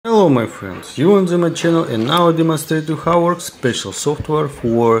Hello my friends, you on my channel, and now I demonstrate you how works special software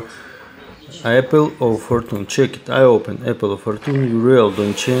for Apple of Fortune. Check it, I open Apple of Fortune, URL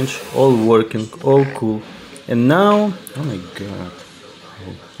don't change, all working, all cool. And now, oh my god,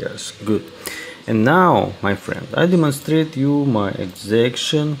 oh, yes, good. And now my friend, I demonstrate you my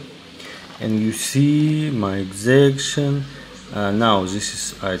execution, and you see my execution. Now this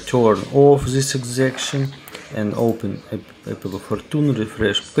is, I turn off this execution and open Apple of Fortune,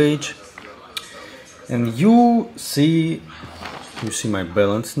 refresh page, and you see my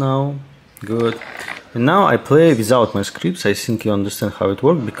balance now. Good. And now I play without my scripts. I think you understand how it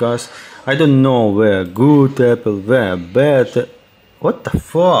works, because I don't know where good Apple, where bad. What the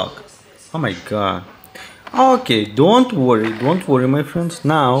fuck? Oh my god. Okay, don't worry my friends.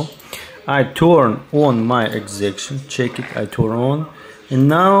 Now I turn on my execution, check it, I turn on, and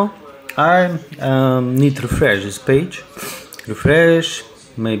now I need to refresh this page. Refresh,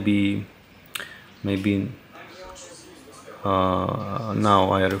 maybe now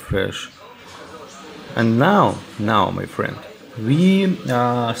I refresh, and now my friend, we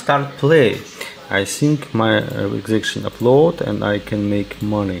start play. I think my execution upload and I can make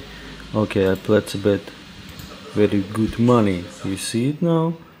money. Okay, I played a bit, very good money. You see it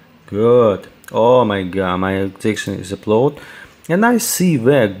now? Good. Oh my god, my execution is upload, and I see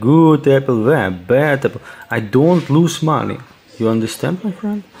where good Apple, where bad Apple. I don't lose money. You understand, my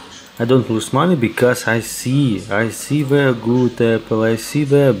friend? I don't lose money because I see where good Apple, I see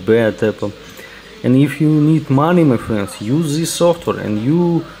where bad Apple. And if you need money, my friends, use this software and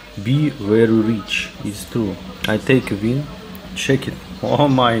you be very rich. It's true. I take a win. Check it. Oh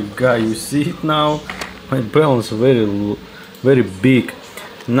my god, you see it now? My balance very big.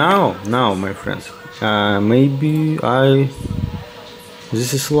 Now my friends, maybe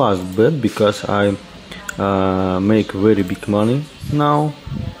this is last bet, because I make very big money now.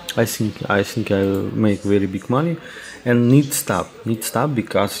 I think I make very big money, and need stop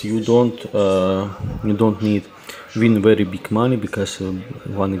because you don't need win very big money, because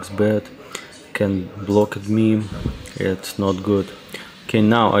 1x bet can block at me. It's not good. Okay,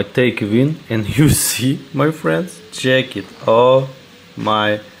 now I take a win, and you see, my friends, check it. Oh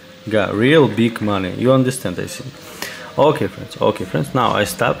my god, real big money. You understand, I think. Okay friends, now I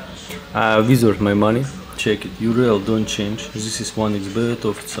stop, wizard my money, check it, URL don't change, this is 1xbet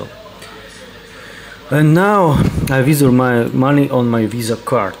official. And now I wizard my money on my Visa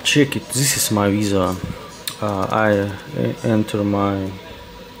card, check it, this is my Visa. I enter my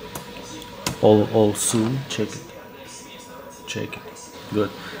all soon, check it, good.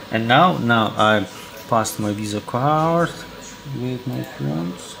 And now I passed my Visa card. Wait my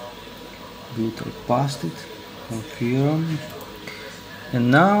friends, good, I passed it, confirm, and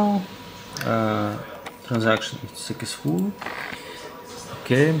now transaction is successful.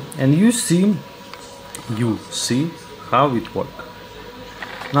 Okay, and you see how it works.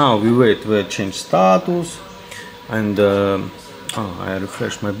 Now we change status, and I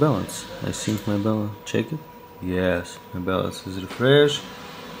refresh my balance. I think my balance, check it, yes, my balance is refreshed,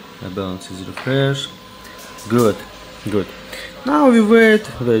 good. Now we wait,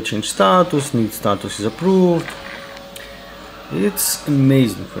 change status, need status is approved. It's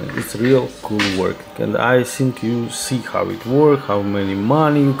amazing, friend. It's real cool work, and I think you see how it works, how many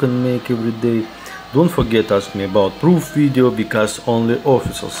money you can make every day. Don't forget to ask me about proof video, because only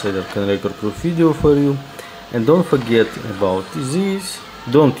official seller can record proof video for you. And don't forget about this,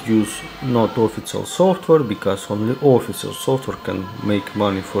 don't use not official software, because only official software can make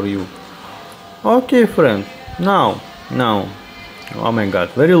money for you. Okay friend, now, oh my god,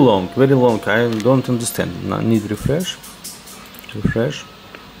 very long, I don't understand. Now need refresh.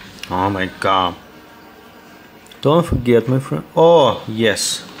 Oh my god, don't forget my friend. Oh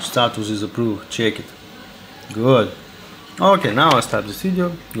yes, status is approved, check it, good. Okay, now I stop this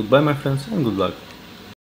video. Goodbye my friends, and good luck.